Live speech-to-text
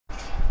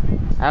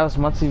I have a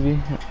small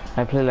TV.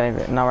 I play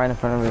like not right in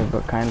front of it,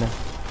 but kinda.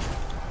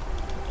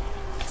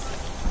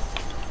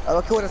 I'm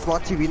okay with a small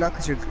TV now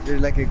because you're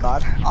like a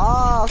god.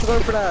 Ah, I was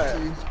going for that.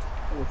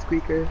 Oh,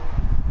 squeaker.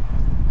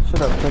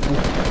 Shut up, Chucky.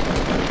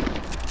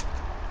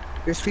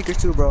 Your speakers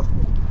too, bro.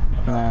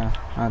 Nah,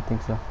 I don't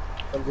think so.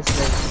 I'm just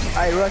saying.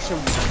 Alright, rush him.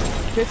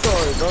 Pistol,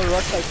 don't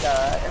rush like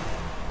that.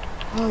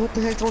 Oh, what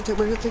the heck? Don't take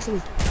me. What the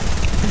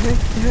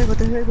heck? What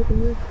the heck? What the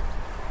heck?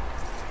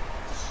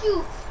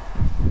 Shoot.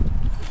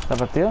 ¿Está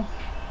partido?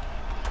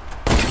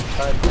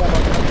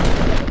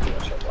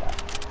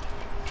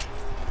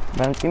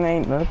 Valentina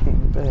ain't nothing.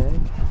 What the heck?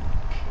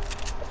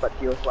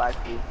 Partido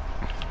wacky.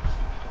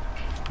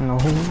 No,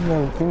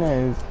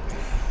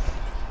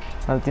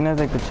 Valentina is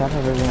like the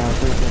chopper version of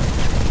everything.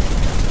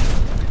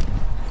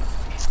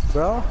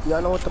 Bro,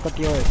 y'all know what the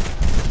partido is.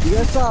 You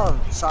guys saw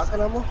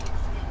shotgun ammo?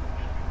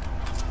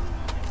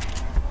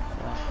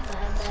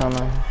 So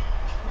no.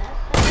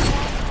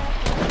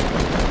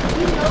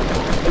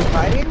 Are you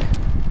fighting?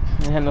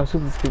 Yeah, no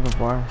super speed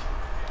before.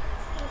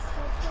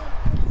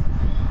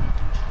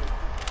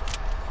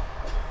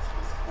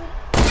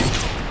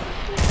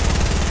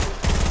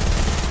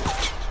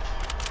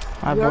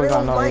 My boy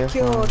got no earphone.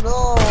 Kill.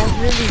 No,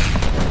 really.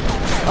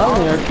 Oh,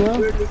 your kill?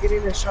 Really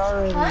getting a shot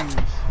already.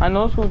 I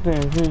know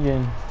something. Who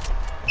again?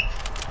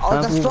 Oh,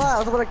 that's why I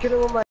was gonna kill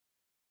him with my.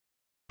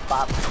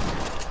 Bop.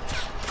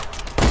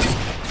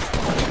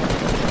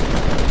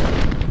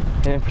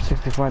 Hitting for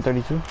 64 and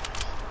 32.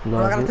 Bro,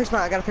 I gotta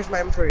fix my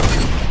inventory. What?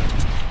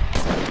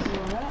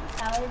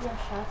 How is your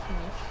shots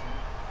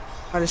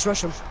missing? I just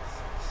rush him.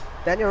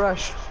 Daniel,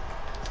 rush.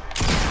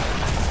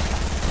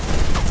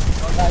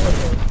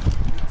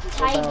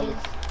 Tigers.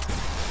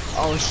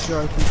 Oh,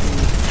 sure.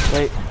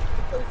 Wait.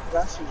 I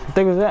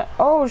think it was that.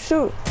 Oh,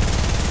 shoot.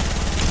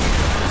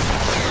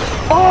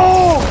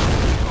 Oh!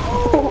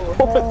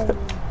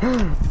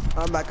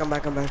 I'm back. I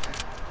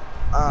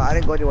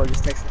didn't go anywhere,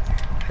 just text me.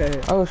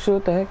 Oh, shoot,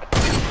 what the heck?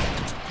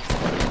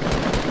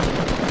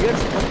 Yes,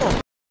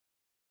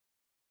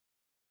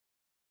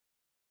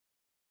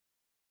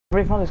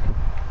 Already found this kid.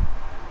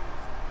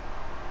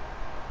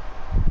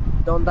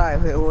 don't die.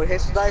 When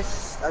Jesus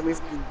dies, that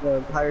means the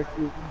entire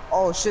team.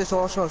 Oh shit,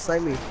 someone's trying to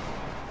snipe me.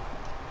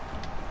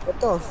 What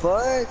the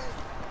fuck?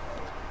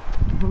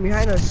 From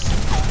behind us.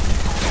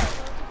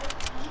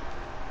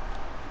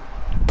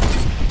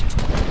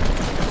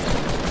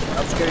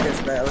 I'm scared of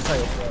this guy. I'm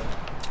telling you.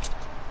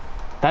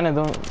 Daniel,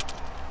 don't.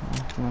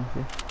 No,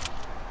 see.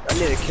 I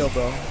need a kill,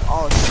 bro.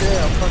 Oh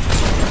shit, I'm fucking.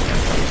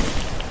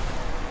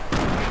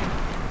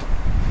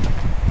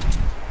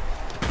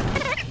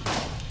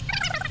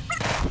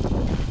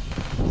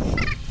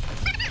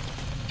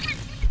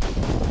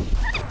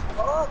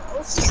 Oh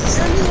shit,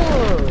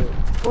 Daniel!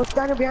 Oh,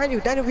 Daniel behind you,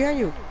 Daniel behind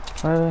you.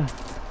 He's a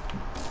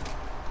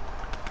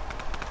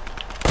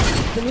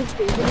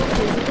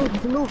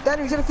noob.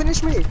 Daniel, he's gonna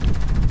finish me.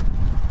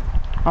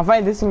 I'm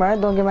fighting this team, right?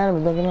 Don't get mad at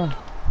me, don't get mad.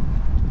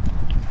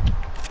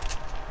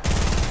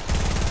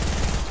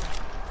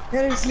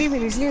 Yeah, he's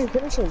leaving,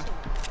 finish him.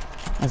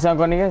 I said I'm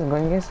going to guess,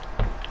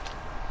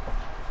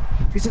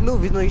 He's a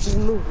noob, he's just a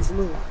noob.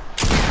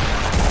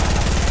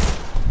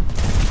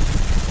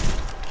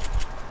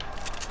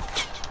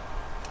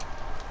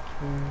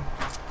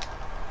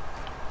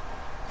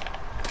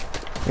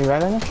 You right,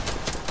 Daniel?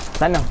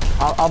 Daniel,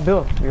 I'll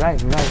build.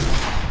 Revive him,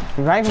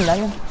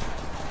 Daniel.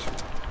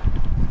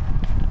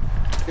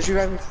 Just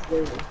revive me.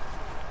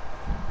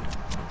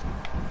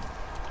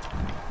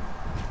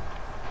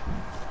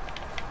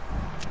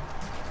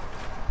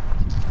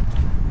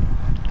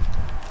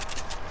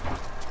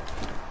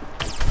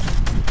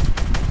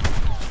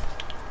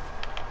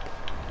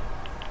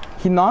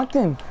 He knocked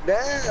him.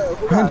 Damn,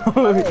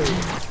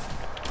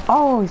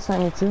 Oh, he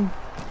sniped me too.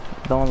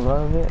 Don't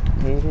love it,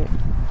 hate it.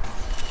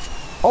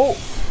 Oh,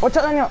 watch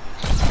out, Daniel.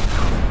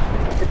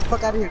 Get the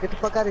fuck out of here,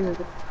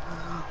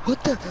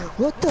 What the?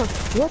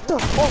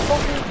 Oh,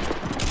 fucking.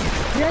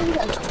 Behind you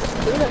guys.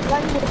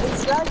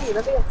 It's lagging.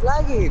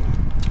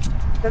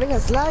 That thing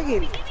is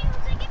lagging.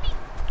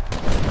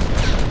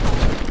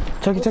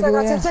 Chucky,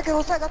 Got 10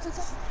 seconds.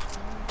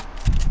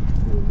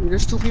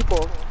 There's two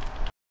people.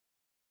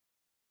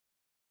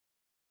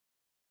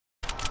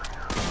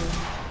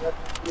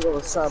 You know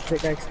what's up,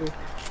 pickaxe me.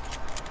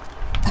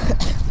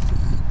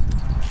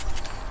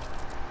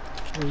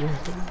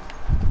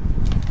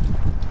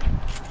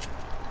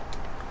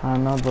 I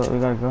don't know, but we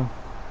gotta go.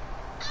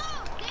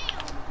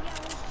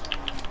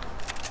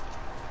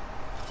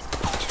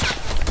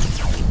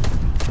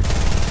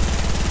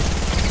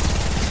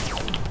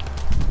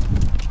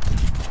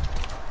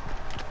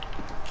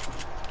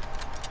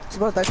 It's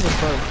about that to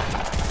fun.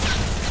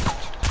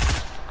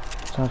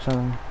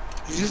 Sorry.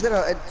 You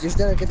just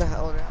gotta get the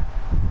hell out of there.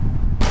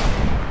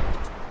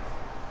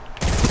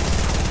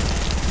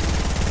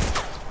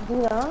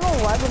 Dude, I don't know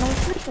why, but I'm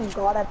freaking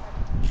glad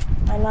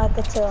I know I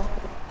could tell.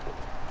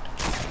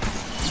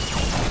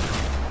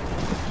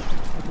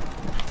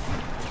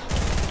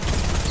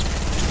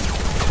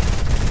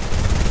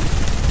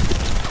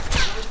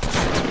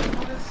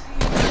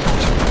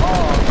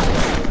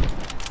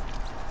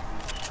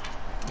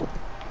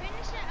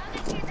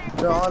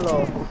 They're all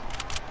low.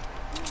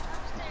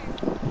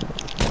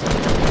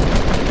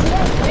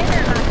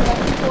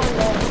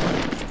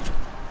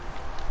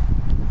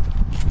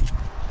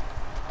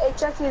 Hey,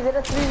 Chucky, is it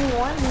a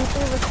 3v1? Do you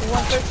think it's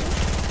one person?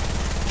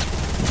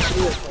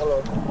 They're solo.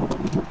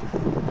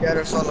 Yeah,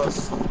 they're solos.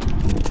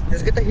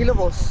 Just get the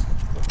healables.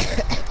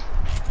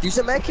 Use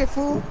a med kit,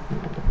 fool.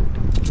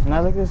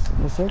 Now look at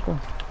the circle.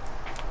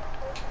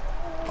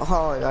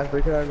 Oh my gosh,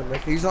 break it out of the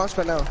med kit. Use launch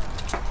pad now.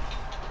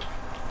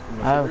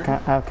 I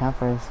have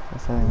campfires.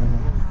 That's how I use it.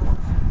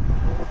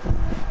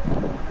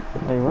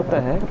 Hey, what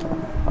the heck?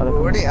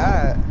 Oh, Where they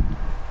at?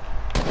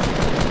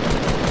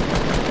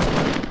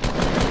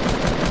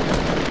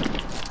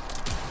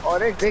 Oh,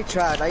 they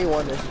tried. Now you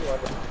won this. You won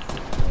this.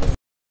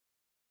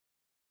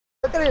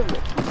 Look at him.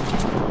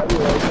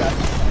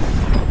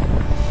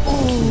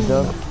 He's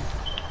up.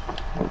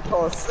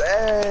 Oh,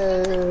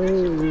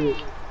 say.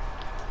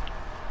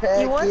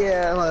 Heck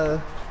yeah,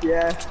 man.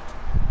 Yeah.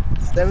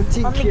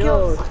 17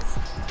 kills.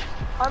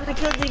 How many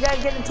kills do you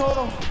guys get in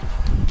total?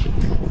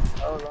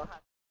 Oh, no.